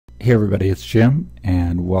Hey everybody, it's Jim,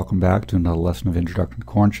 and welcome back to another lesson of Introduction to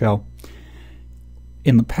Korn Shell.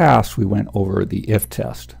 In the past, we went over the if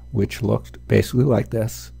test, which looked basically like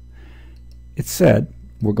this. It said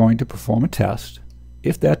we're going to perform a test.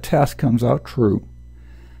 If that test comes out true,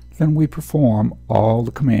 then we perform all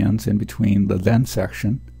the commands in between the then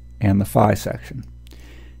section and the phi section.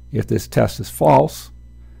 If this test is false,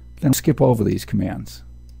 then skip over these commands,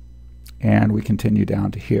 and we continue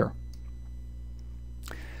down to here.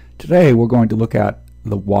 Today we're going to look at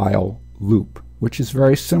the while loop, which is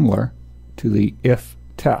very similar to the if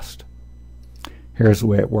test. Here's the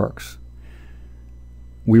way it works.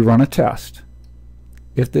 We run a test.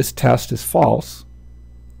 If this test is false,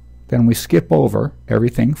 then we skip over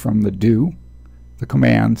everything from the do, the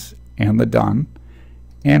commands, and the done,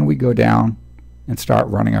 and we go down and start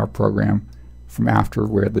running our program from after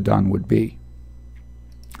where the done would be.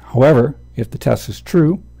 However, if the test is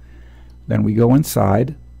true, then we go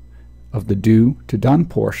inside of the do to done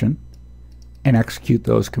portion and execute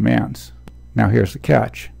those commands. Now here's the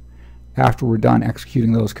catch. After we're done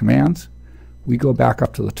executing those commands, we go back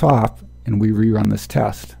up to the top and we rerun this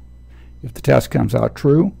test. If the test comes out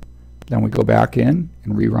true, then we go back in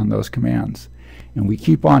and rerun those commands. And we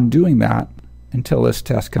keep on doing that until this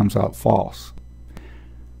test comes out false.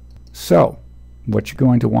 So what you're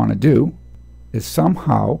going to want to do is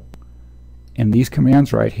somehow in these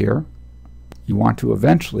commands right here, you want to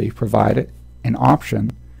eventually provide an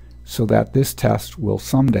option so that this test will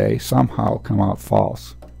someday somehow come out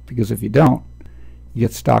false. Because if you don't, you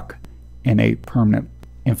get stuck in a permanent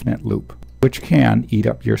infinite loop, which can eat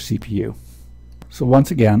up your CPU. So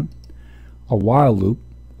once again, a while loop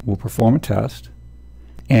will perform a test,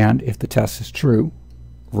 and if the test is true,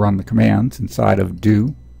 run the commands inside of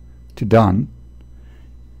do to done,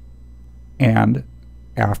 and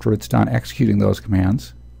after it's done executing those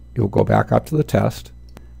commands, it will go back up to the test,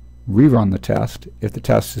 rerun the test. If the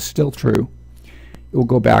test is still true, it will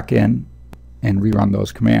go back in and rerun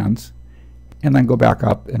those commands, and then go back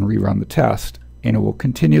up and rerun the test, and it will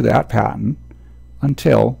continue that pattern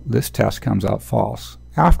until this test comes out false.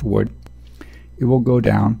 Afterward, it will go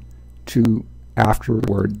down to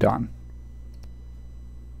afterward done.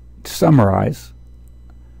 To summarize,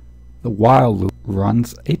 the while loop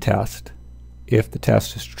runs a test. If the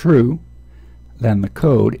test is true, then the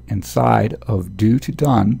code inside of do to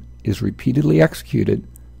done is repeatedly executed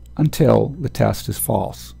until the test is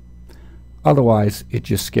false. Otherwise, it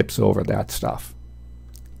just skips over that stuff,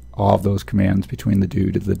 all of those commands between the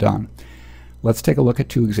do to the done. Let's take a look at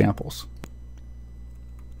two examples.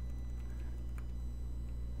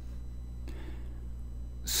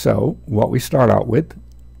 So what we start out with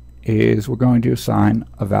is we're going to assign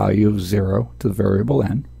a value of 0 to the variable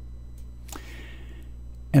n.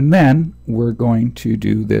 And then we're going to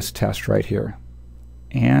do this test right here.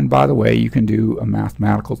 And by the way, you can do a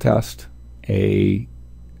mathematical test, a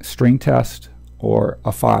string test, or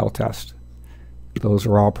a file test. Those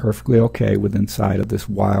are all perfectly okay with inside of this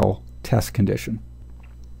while test condition.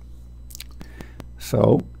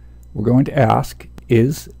 So we're going to ask,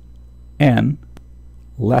 is n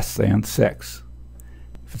less than 6?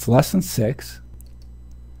 If it's less than 6,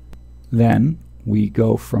 then we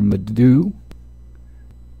go from the do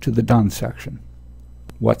to the done section.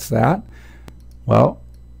 What's that? Well,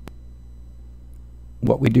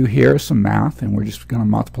 what we do here is some math, and we're just going to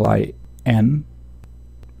multiply n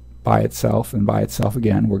by itself and by itself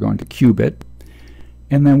again. We're going to cube it,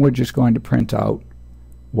 and then we're just going to print out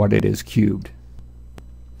what it is cubed.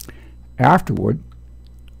 Afterward,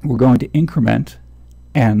 we're going to increment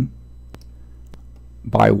n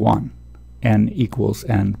by 1. N equals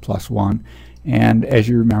n plus 1, and as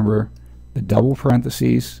you remember, the double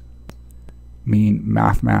parentheses mean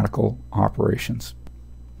mathematical operations.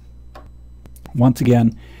 Once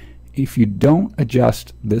again, if you don't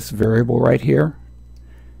adjust this variable right here,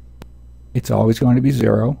 it's always going to be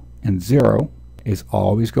 0, and 0 is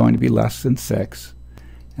always going to be less than 6,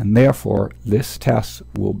 and therefore this test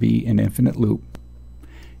will be an infinite loop,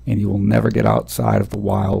 and you will never get outside of the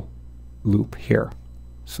while loop here.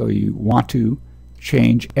 So you want to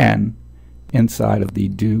change n inside of the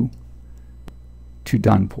do to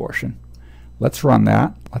done portion. Let's run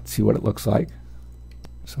that. Let's see what it looks like.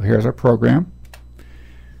 So here's our program.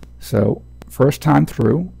 So first time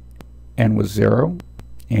through, n was 0,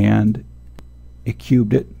 and it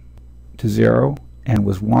cubed it to 0. N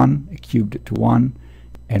was 1, it cubed it to 1.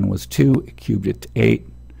 N was 2, it cubed it to 8,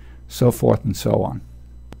 so forth and so on.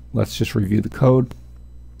 Let's just review the code.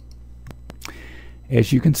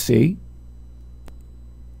 As you can see,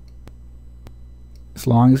 as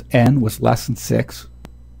long as n was less than 6,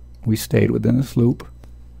 we stayed within this loop,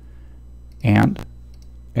 and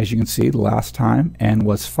as you can see, the last time n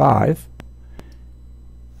was 5,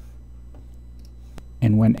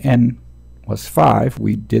 and when n was 5,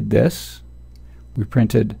 we did this. We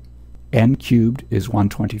printed n cubed is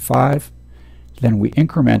 125. Then we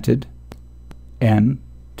incremented n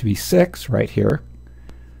to be 6 right here,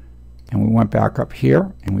 and we went back up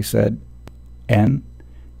here and we said n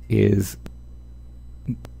is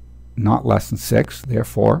not less than 6.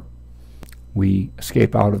 Therefore, we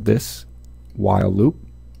escape out of this while loop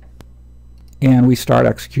and we start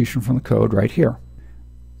execution from the code right here.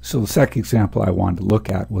 So the second example I wanted to look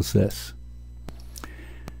at was this.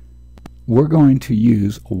 We're going to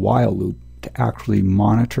use a while loop to actually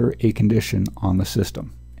monitor a condition on the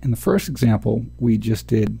system. In the first example, we just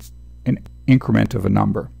did an increment of a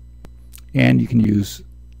number, and you can use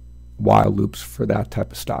while loops for that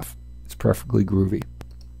type of stuff. It's perfectly groovy.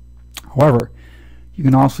 However, you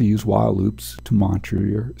can also use while loops to monitor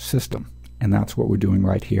your system, and that's what we're doing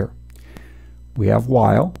right here. We have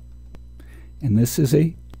while, and this is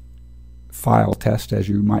a file test, as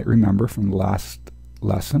you might remember from the last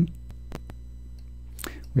lesson.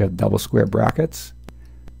 We have double square brackets.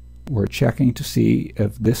 We're checking to see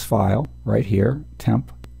if this file right here,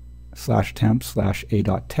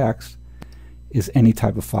 temp/temp/a.txt, is any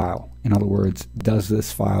type of file. In other words, does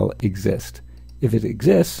this file exist? If it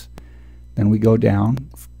exists, then we go down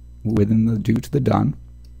within the do to the done,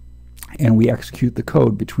 and we execute the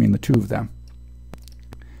code between the two of them.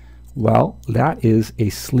 Well, that is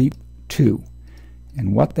a sleep 2.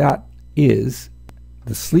 And what that is,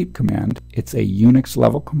 the sleep command, it's a Unix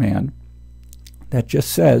level command that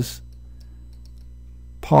just says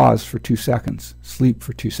pause for 2 seconds, sleep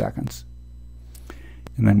for 2 seconds.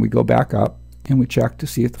 And then we go back up and we check to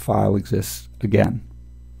see if the file exists again.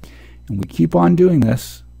 And we keep on doing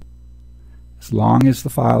this as long as the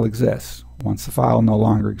file exists. Once the file no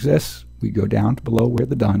longer exists, we go down to below where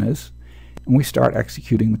the done is, and we start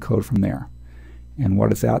executing the code from there. And what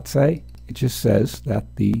does that say? It just says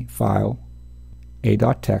that the file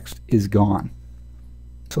a.txt is gone.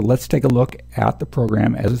 So let's take a look at the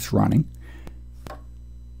program as it's running.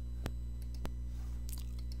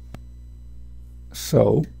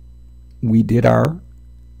 So we did our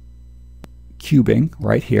cubing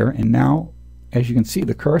right here, and now as you can see,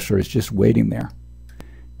 the cursor is just waiting there.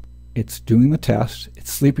 It's doing the test,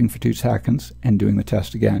 it's sleeping for 2 seconds and doing the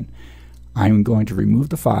test again. I'm going to remove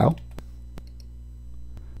the file,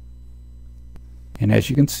 and as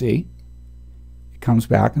you can see, it comes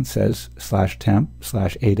back and says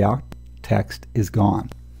 /temp/a.txt is gone.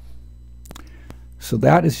 So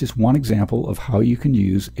that is just one example of how you can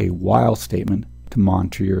use a while statement to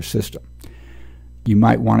monitor your system. You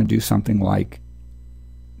might want to do something like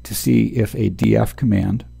to see if a df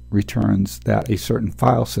command returns that a certain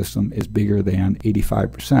file system is bigger than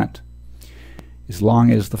 85%. As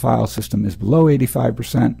long as the file system is below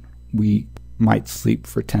 85%, we might sleep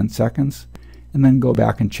for 10 seconds and then go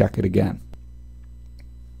back and check it again.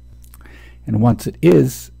 And once it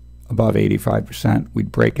is above 85%,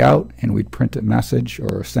 we'd break out and we'd print a message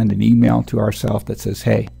or send an email to ourselves that says,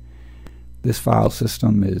 hey, this file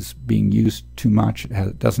system is being used too much,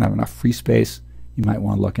 it doesn't have enough free space, you might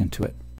want to look into it.